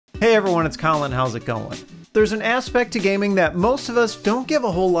Hey everyone, it's Colin. How's it going? There's an aspect to gaming that most of us don't give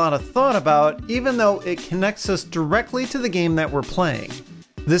a whole lot of thought about, even though it connects us directly to the game that we're playing.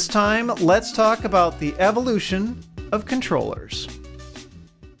 This time, let's talk about the evolution of controllers.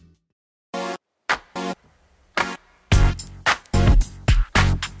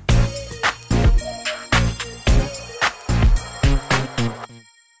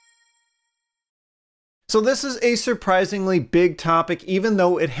 So this is a surprisingly big topic, even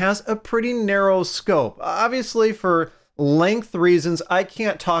though it has a pretty narrow scope. Obviously, for length reasons, I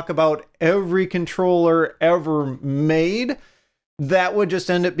can't talk about every controller ever made. That would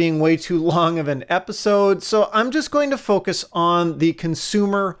just end up being way too long of an episode. So I'm just going to focus on the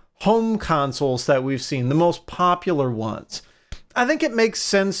consumer home consoles that we've seen, the most popular ones. I think it makes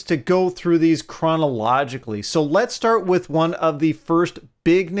sense to go through these chronologically. So let's start with one of the first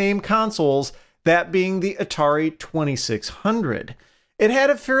big name consoles, that being the Atari 2600. It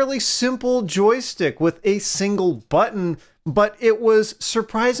had a fairly simple joystick with a single button, but it was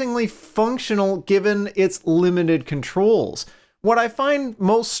surprisingly functional given its limited controls. What I find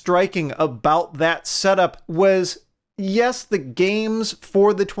most striking about that setup was, yes, the games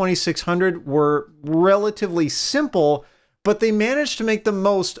for the 2600 were relatively simple, but they managed to make the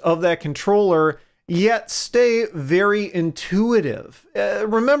most of that controller yet stay very intuitive.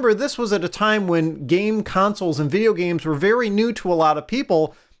 Remember, this was at a time when game consoles and video games were very new to a lot of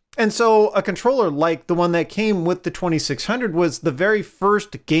people, and so a controller like the one that came with the 2600 was the very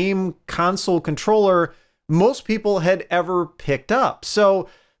first game console controller most people had ever picked up. So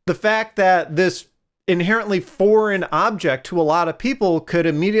the fact that this inherently foreign object to a lot of people could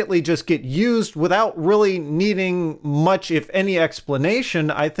immediately just get used without really needing much, if any, explanation,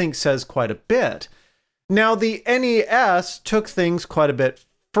 I think says quite a bit. Now, the NES took things quite a bit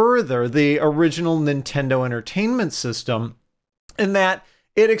further, the original Nintendo Entertainment System, in that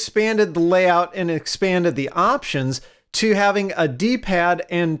it expanded the layout and expanded the options to having a D-pad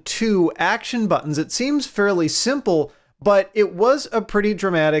and 2 action buttons. It seems fairly simple, but it was a pretty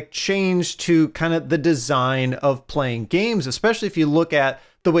dramatic change to kind of the design of playing games, especially if you look at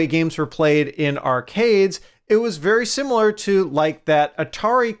the way games were played in arcades. It was very similar to like that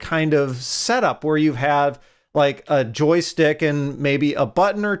Atari kind of setup where you have like a joystick and maybe a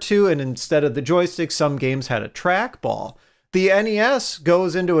button or two, and instead of the joystick, some games had a trackball. The NES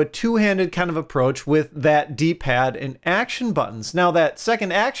goes into a two-handed kind of approach with that D-pad and action buttons. Now that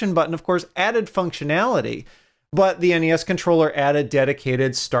second action button, of course, added functionality, but the NES controller added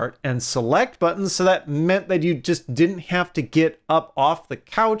dedicated start and select buttons, so that meant that you just didn't have to get up off the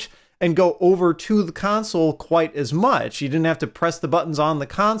couch and go over to the console quite as much. You didn't have to press the buttons on the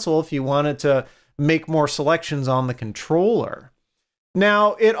console if you wanted to make more selections on the controller.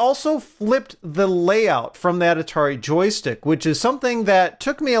 Now, it also flipped the layout from that Atari joystick, which is something that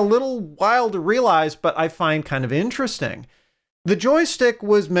took me a little while to realize, but I find kind of interesting. The joystick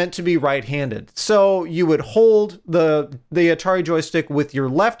was meant to be right-handed, so you would hold the Atari joystick with your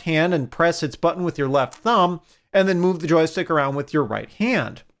left hand and press its button with your left thumb, and then move the joystick around with your right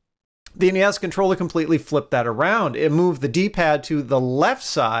hand. The NES controller completely flipped that around. It moved the D-pad to the left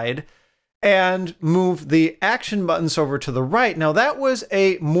side and moved the action buttons over to the right. Now, that was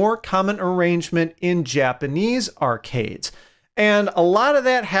a more common arrangement in Japanese arcades. And a lot of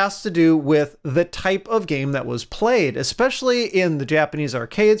that has to do with the type of game that was played, especially in the Japanese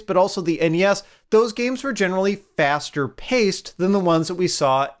arcades, but also the NES. Those games were generally faster paced than the ones that we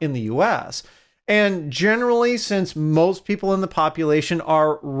saw in the US. And generally, since most people in the population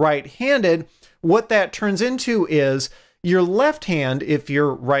are right-handed, what that turns into is your left hand, if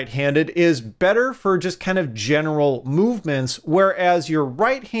you're right-handed, is better for just kind of general movements, whereas your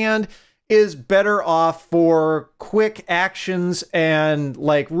right hand is better off for quick actions and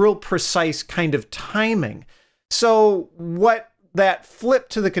like real precise kind of timing. So what that flip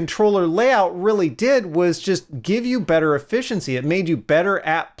to the controller layout really did was just give you better efficiency. It made you better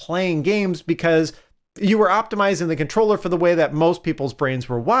at playing games because you were optimizing the controller for the way that most people's brains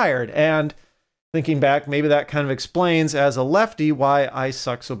were wired. And thinking back, maybe that kind of explains, as a lefty, why I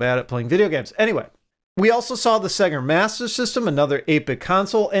suck so bad at playing video games. Anyway, we also saw the Sega Master System, another 8-bit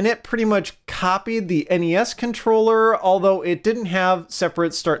console, and it pretty much copied the NES controller, although it didn't have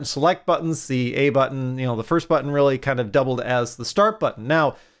separate start and select buttons. The A button, the first button really kind of doubled as the start button.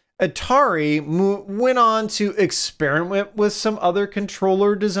 Now, Atari went on to experiment with some other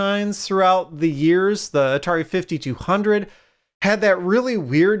controller designs throughout the years. The Atari 5200 had that really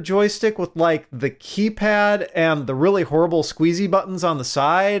weird joystick with like the keypad and the really horrible squeezy buttons on the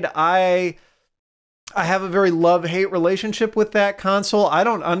side. I have a very love-hate relationship with that console. I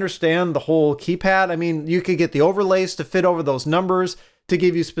don't understand the whole keypad. I mean, you could get the overlays to fit over those numbers to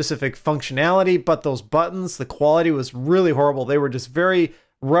give you specific functionality, but those buttons, the quality was really horrible. They were just very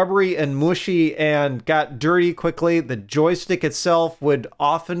rubbery and mushy and got dirty quickly. The joystick itself would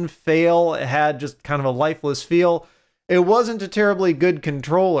often fail. It had just kind of a lifeless feel. It wasn't a terribly good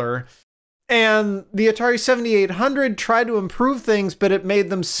controller. And the Atari 7800 tried to improve things, but it made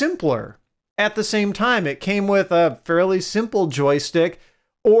them simpler. At the same time, it came with a fairly simple joystick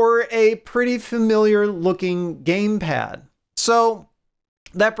or a pretty familiar looking gamepad. So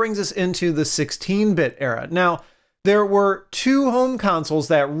that brings us into the 16-bit era. Now, there were two home consoles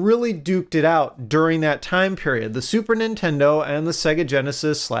that really duked it out during that time period, the Super Nintendo and the Sega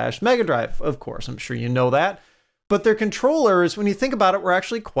Genesis / Mega Drive. Of course, I'm sure you know that. But their controllers, when you think about it, were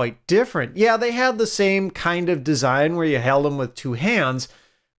actually quite different. Yeah, they had the same kind of design where you held them with two hands,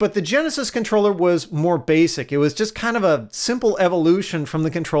 but the Genesis controller was more basic. It was just kind of a simple evolution from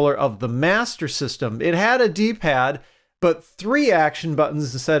the controller of the Master System. It had a D-pad, but 3 action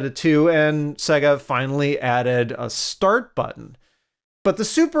buttons instead of 2, and Sega finally added a start button. But the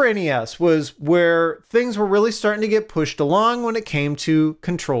Super NES was where things were really starting to get pushed along when it came to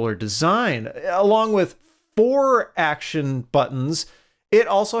controller design. Along with 4 action buttons, it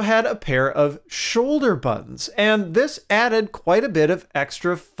also had a pair of shoulder buttons, and this added quite a bit of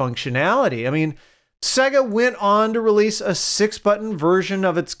extra functionality. I mean, Sega went on to release a 6-button version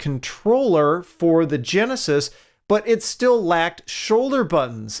of its controller for the Genesis, but it still lacked shoulder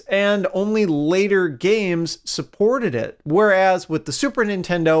buttons, and only later games supported it. Whereas with the Super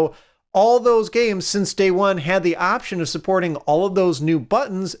Nintendo, all those games since day one had the option of supporting all of those new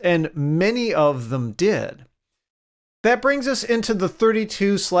buttons, and many of them did. That brings us into the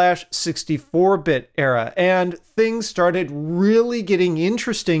 32/64-bit era, and things started really getting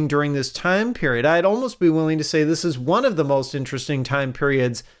interesting during this time period. I'd almost be willing to say this is one of the most interesting time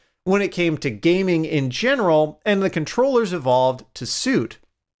periods when it came to gaming in general, and the controllers evolved to suit.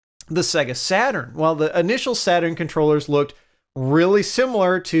 The Sega Saturn. Well, the initial Saturn controllers looked really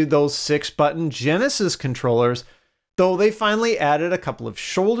similar to those 6-button Genesis controllers, though they finally added a couple of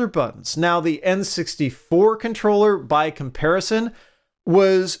shoulder buttons. Now, the N64 controller, by comparison,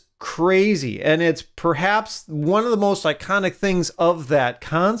 was crazy, and it's perhaps one of the most iconic things of that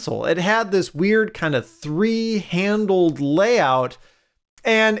console. It had this weird kind of 3-handled layout,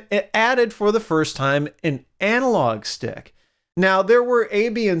 and it added for the first time an analog stick. Now, there were A,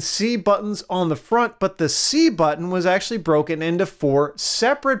 B, and C buttons on the front, but the C button was actually broken into 4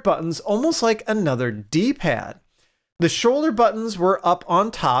 separate buttons, almost like another D-pad. The shoulder buttons were up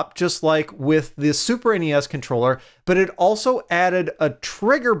on top, just like with the Super NES controller, but it also added a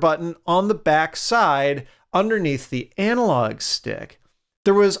trigger button on the back side underneath the analog stick.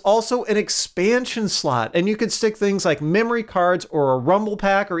 There was also an expansion slot, and you could stick things like memory cards or a rumble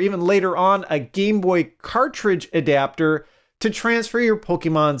pack, or even later on a Game Boy cartridge adapter to transfer your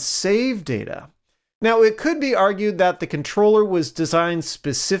Pokemon save data. Now, it could be argued that the controller was designed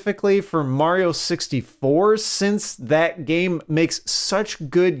specifically for Mario 64, since that game makes such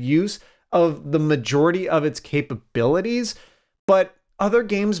good use of the majority of its capabilities, but other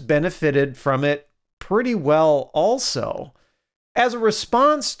games benefited from it pretty well also. As a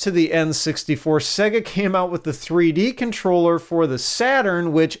response to the N64, Sega came out with the 3D controller for the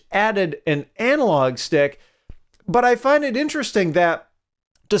Saturn, which added an analog stick, but I find it interesting that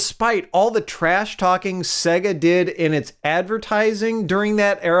despite all the trash talking Sega did in its advertising during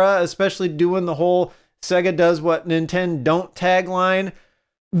that era, especially doing the whole Sega does what Nintendo don't tagline,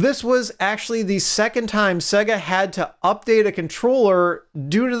 this was actually the second time Sega had to update a controller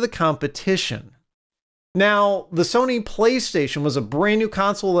due to the competition. Now, the Sony PlayStation was a brand new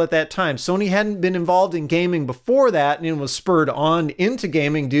console at that time. Sony hadn't been involved in gaming before that, and was spurred on into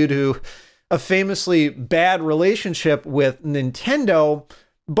gaming due to a famously bad relationship with Nintendo.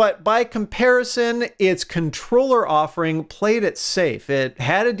 But by comparison, its controller offering played it safe. It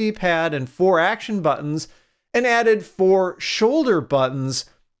had a D-pad and 4 action buttons, and added 4 shoulder buttons,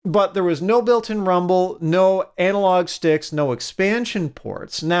 but there was no built-in rumble, no analog sticks, no expansion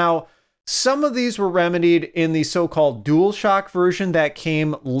ports. Now, some of these were remedied in the so-called DualShock version that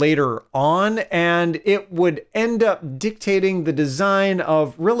came later on, and it would end up dictating the design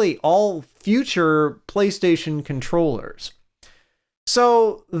of really all future PlayStation controllers.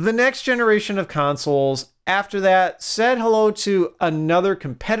 So the next generation of consoles after that said hello to another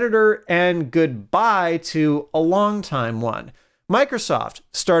competitor and goodbye to a longtime one. Microsoft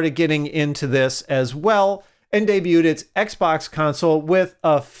started getting into this as well and debuted its Xbox console with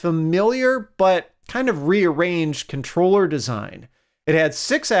a familiar but kind of rearranged controller design. It had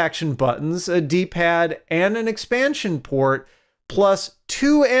 6 action buttons, a D-pad, and an expansion port, plus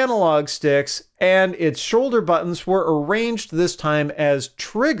 2 analog sticks, and its shoulder buttons were arranged this time as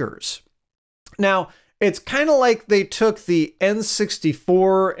triggers. Now, it's kind of like they took the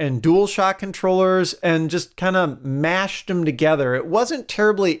N64 and DualShock controllers and just kind of mashed them together. It wasn't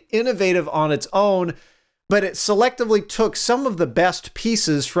terribly innovative on its own, but it selectively took some of the best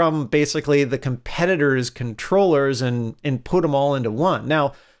pieces from basically the competitors' controllers and put them all into one.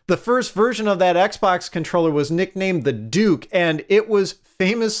 Now, the first version of that Xbox controller was nicknamed the Duke, and it was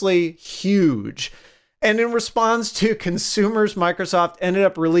famously huge. And in response to consumers, Microsoft ended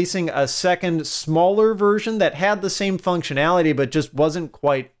up releasing a second, smaller version that had the same functionality, but just wasn't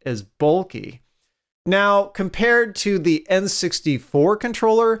quite as bulky. Now, compared to the N64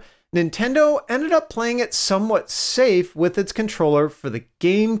 controller, Nintendo ended up playing it somewhat safe with its controller for the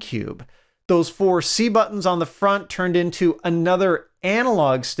GameCube. Those 4 C buttons on the front turned into another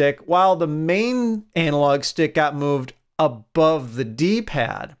analog stick, while the main analog stick got moved above the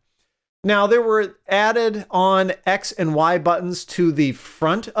D-pad. Now, there were added on X and Y buttons to the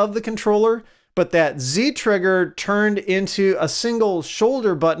front of the controller, but that Z trigger turned into a single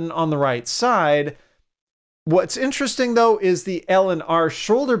shoulder button on the right side. What's interesting, though, is the L and R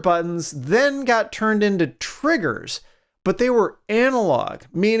shoulder buttons then got turned into triggers, but they were analog,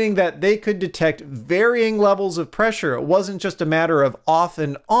 meaning that they could detect varying levels of pressure. It wasn't just a matter of off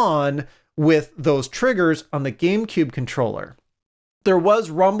and on with those triggers on the GameCube controller. There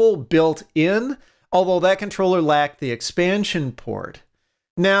was rumble built in, although that controller lacked the expansion port.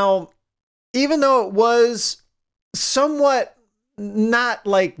 Now, even though it was somewhat not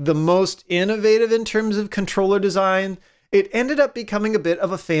like the most innovative in terms of controller design, it ended up becoming a bit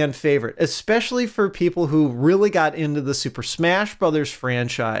of a fan favorite, especially for people who really got into the Super Smash Bros.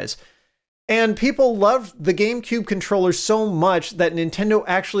 Franchise. And people loved the GameCube controller so much that Nintendo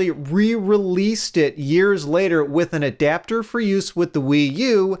actually re-released it years later with an adapter for use with the Wii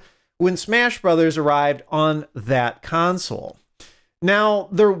U when Smash Bros. Arrived on that console. Now,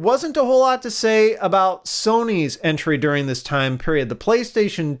 there wasn't a whole lot to say about Sony's entry during this time period. The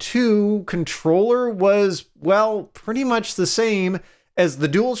PlayStation 2 controller was, well, pretty much the same as the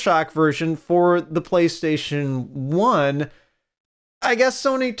DualShock version for the PlayStation 1. I guess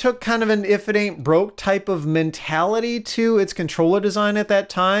Sony took kind of an if it ain't broke type of mentality to its controller design at that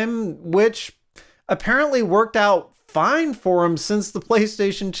time, which apparently worked out fine for them since the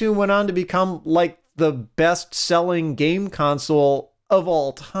PlayStation 2 went on to become like the best-selling game console of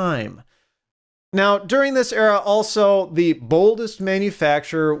all time. Now, during this era also, the boldest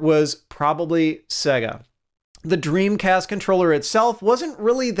manufacturer was probably Sega. The Dreamcast controller itself wasn't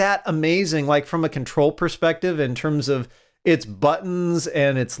really that amazing, like from a control perspective in terms of its buttons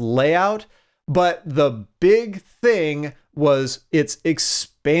and its layout, but the big thing was its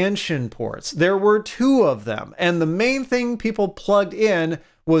expansion ports. There were 2 of them, and the main thing people plugged in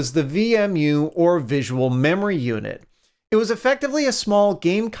was the VMU, or Visual Memory Unit. It was effectively a small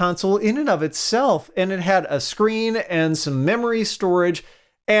game console in and of itself, and it had a screen and some memory storage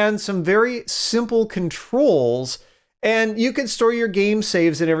and some very simple controls, and you could store your game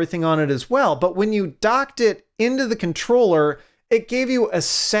saves and everything on it as well. But when you docked it into the controller, it gave you a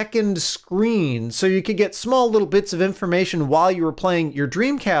second screen, so you could get small little bits of information while you were playing your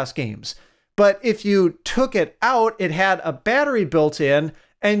Dreamcast games. But if you took it out, it had a battery built in,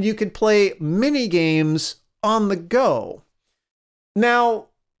 and you could play mini games on the go. Now,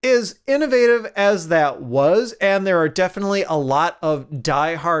 as innovative as that was, and there are definitely a lot of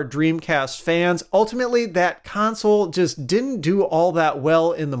die-hard Dreamcast fans, ultimately that console just didn't do all that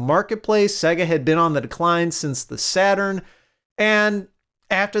well in the marketplace. Sega had been on the decline since the Saturn, and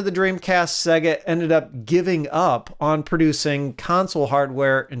after the Dreamcast, Sega ended up giving up on producing console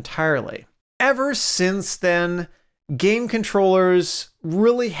hardware entirely. Ever since then, game controllers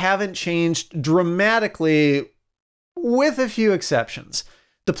really haven't changed dramatically, with a few exceptions.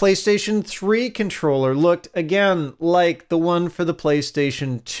 The PlayStation 3 controller looked, again, like the one for the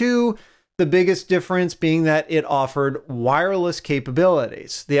PlayStation 2, the biggest difference being that it offered wireless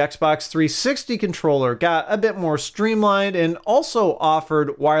capabilities. The Xbox 360 controller got a bit more streamlined and also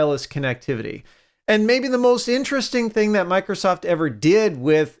offered wireless connectivity. And maybe the most interesting thing that Microsoft ever did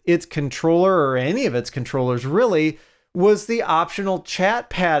with its controller, or any of its controllers really, was the optional chat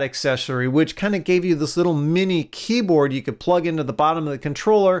pad accessory, which kind of gave you this little mini keyboard you could plug into the bottom of the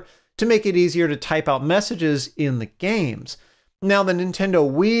controller to make it easier to type out messages in the games. Now, the Nintendo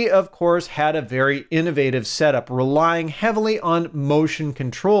Wii, of course, had a very innovative setup, relying heavily on motion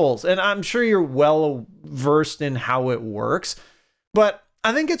controls. And I'm sure you're well versed in how it works, but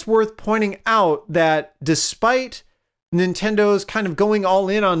I think it's worth pointing out that despite Nintendo's kind of going all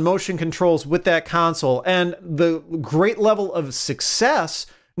in on motion controls with that console, and the great level of success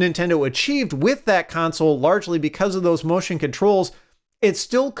Nintendo achieved with that console, largely because of those motion controls, it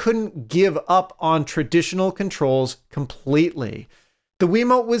still couldn't give up on traditional controls completely. The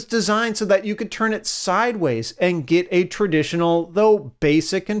Wiimote was designed so that you could turn it sideways and get a traditional, though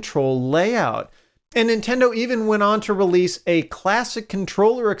basic, control layout. And Nintendo even went on to release a classic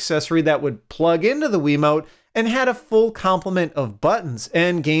controller accessory that would plug into the Wiimote and had a full complement of buttons.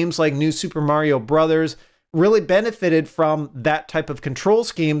 And games like New Super Mario Bros. Really benefited from that type of control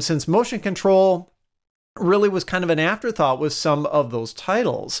scheme, since motion control really was kind of an afterthought with some of those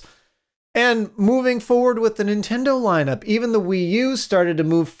titles. And moving forward with the Nintendo lineup, even the Wii U started to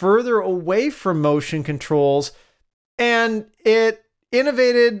move further away from motion controls, and it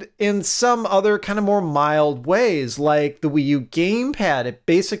innovated in some other kind of more mild ways, like the Wii U gamepad. It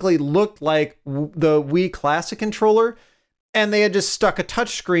basically looked like the Wii Classic controller, and they had just stuck a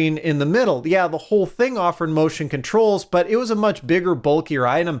touchscreen in the middle. Yeah, the whole thing offered motion controls, but it was a much bigger, bulkier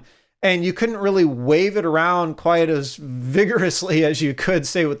item, and you couldn't really wave it around quite as vigorously as you could,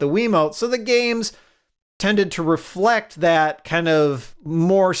 say, with the Wiimote. So the games tended to reflect that kind of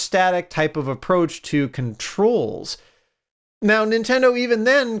more static type of approach to controls. Now, Nintendo even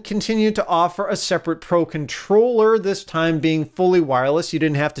then continued to offer a separate Pro controller, this time being fully wireless. You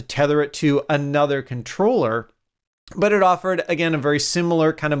didn't have to tether it to another controller, but it offered, again, a very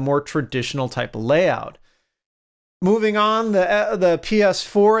similar kind of more traditional type of layout. Moving on, the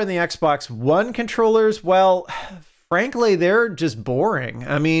PS4 and the Xbox One controllers, well, frankly, they're just boring.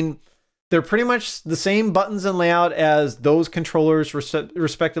 I mean, they're pretty much the same buttons and layout as those controllers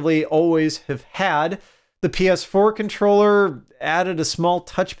respectively always have had. The PS4 controller added a small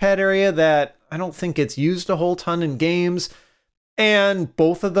touchpad area that I don't think gets used a whole ton in games. And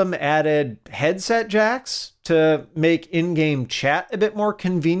both of them added headset jacks to make in-game chat a bit more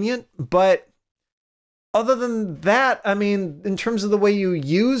convenient. But other than that, I mean, in terms of the way you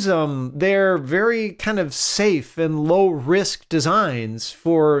use them, they're very kind of safe and low-risk designs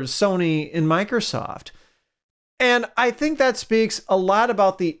for Sony and Microsoft. And I think that speaks a lot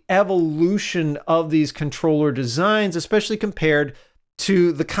about the evolution of these controller designs, especially compared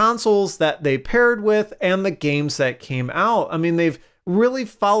to the consoles that they paired with and the games that came out. I mean, they've really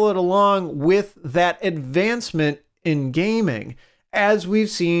followed along with that advancement in gaming. As we've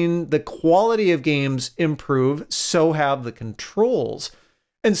seen the quality of games improve, so have the controls.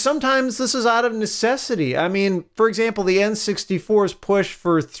 And sometimes this is out of necessity. I mean, for example, the N64's push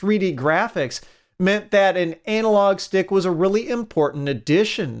for 3D graphics meant that an analog stick was a really important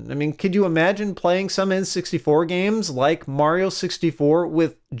addition. I mean, could you imagine playing some N64 games like Mario 64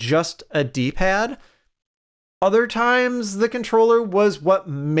 with just a D-pad? Other times, the controller was what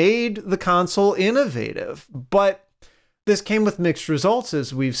made the console innovative, but this came with mixed results,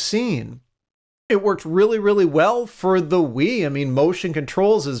 as we've seen. It worked really, really well for the Wii. I mean, motion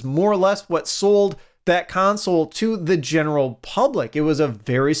controls is more or less what sold that console to the general public. It was a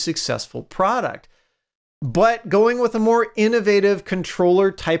very successful product. But going with a more innovative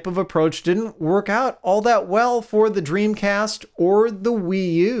controller type of approach didn't work out all that well for the Dreamcast or the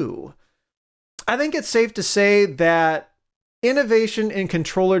Wii U. I think it's safe to say that innovation in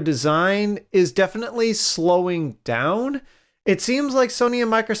controller design is definitely slowing down. It seems like Sony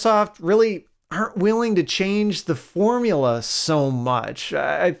and Microsoft really aren't willing to change the formula so much.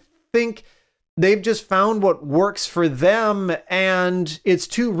 I think they've just found what works for them, and it's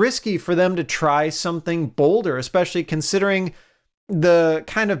too risky for them to try something bolder, especially considering the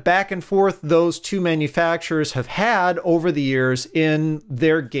kind of back and forth those two manufacturers have had over the years in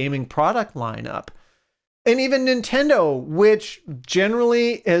their gaming product lineup. And even Nintendo, which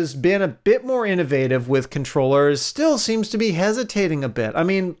generally has been a bit more innovative with controllers, still seems to be hesitating a bit. I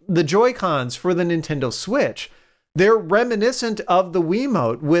mean, the Joy-Cons for the Nintendo Switch, they're reminiscent of the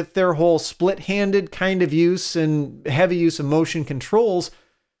Wiimote with their whole split-handed kind of use and heavy use of motion controls,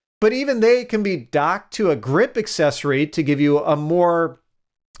 but even they can be docked to a grip accessory to give you a more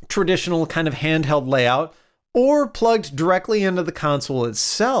traditional kind of handheld layout, or plugged directly into the console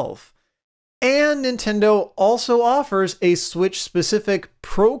itself. And Nintendo also offers a Switch-specific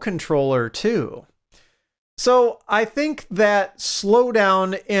Pro controller too. So I think that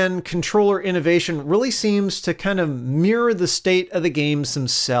slowdown in controller innovation really seems to kind of mirror the state of the games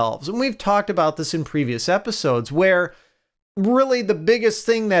themselves. And we've talked about this in previous episodes, where really the biggest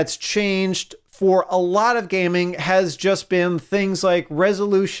thing that's changed for a lot of gaming has just been things like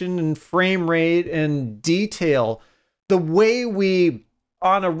resolution and frame rate and detail. The way we,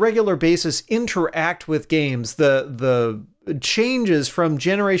 on a regular basis, interact with games, the changes from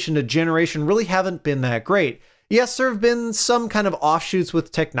generation to generation really haven't been that great. Yes, there have been some kind of offshoots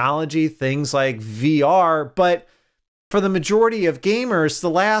with technology, things like VR, but for the majority of gamers, the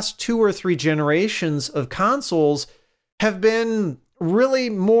last 2 or 3 generations of consoles have been really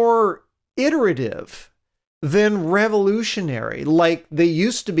more iterative than revolutionary, like they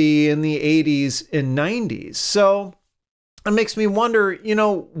used to be in the 80s and 90s. So it makes me wonder,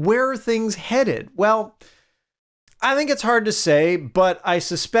 where are things headed? Well, I think it's hard to say, but I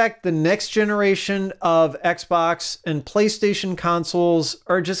suspect the next generation of Xbox and PlayStation consoles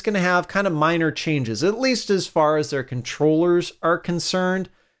are just going to have kind of minor changes, at least as far as their controllers are concerned.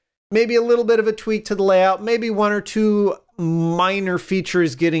 Maybe a little bit of a tweak to the layout, maybe 1 or 2 minor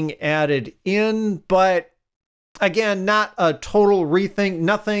features getting added in, but again, not a total rethink,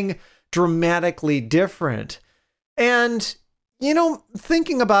 nothing dramatically different. And,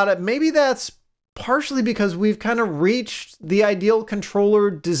 thinking about it, maybe that's partially because we've kind of reached the ideal controller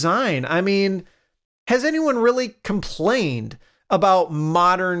design. I mean, has anyone really complained about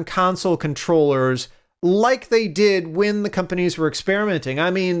modern console controllers like they did when the companies were experimenting?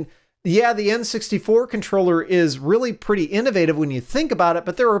 I mean, yeah, the N64 controller is really pretty innovative when you think about it,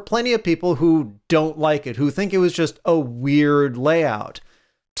 but there are plenty of people who don't like it, who think it was just a weird layout.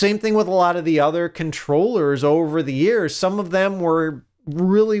 Same thing with a lot of the other controllers over the years. Some of them were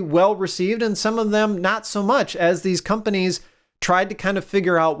really well received and some of them not so much, as these companies tried to kind of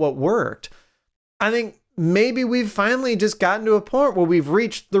figure out what worked. I think maybe we've finally just gotten to a point where we've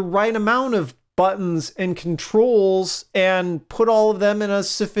reached the right amount of buttons and controls and put all of them in a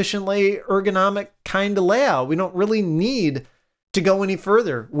sufficiently ergonomic kind of layout. We don't really need to go any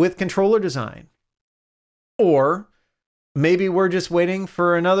further with controller design. Or maybe we're just waiting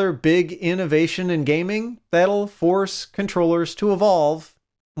for another big innovation in gaming that'll force controllers to evolve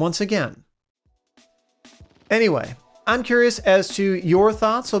once again. Anyway, I'm curious as to your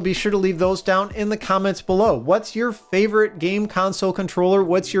thoughts, so be sure to leave those down in the comments below. What's your favorite game console controller?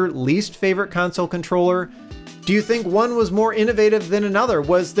 What's your least favorite console controller? Do you think one was more innovative than another?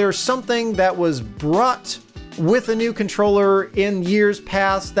 Was there something that was brought with a new controller in years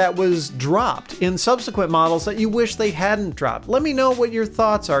past that was dropped in subsequent models that you wish they hadn't dropped? Let me know what your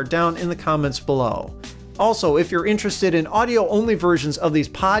thoughts are down in the comments below. Also, if you're interested in audio-only versions of these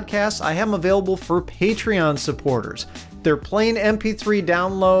podcasts, I have them available for Patreon supporters. They're plain MP3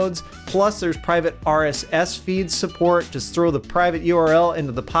 downloads, plus there's private RSS feed support. Just throw the private URL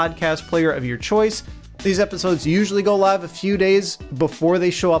into the podcast player of your choice. These episodes usually go live a few days before they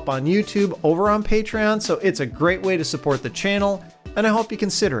show up on YouTube over on Patreon, so it's a great way to support the channel, and I hope you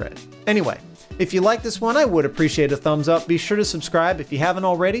consider it. Anyway, if you like this one, I would appreciate a thumbs up. Be sure to subscribe if you haven't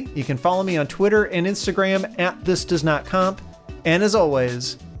already. You can follow me on Twitter and Instagram at thisdoesnotcomp. And as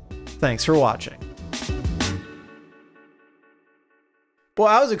always, thanks for watching. Boy,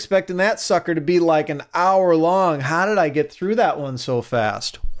 I was expecting that sucker to be like an hour long. How did I get through that one so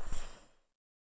fast?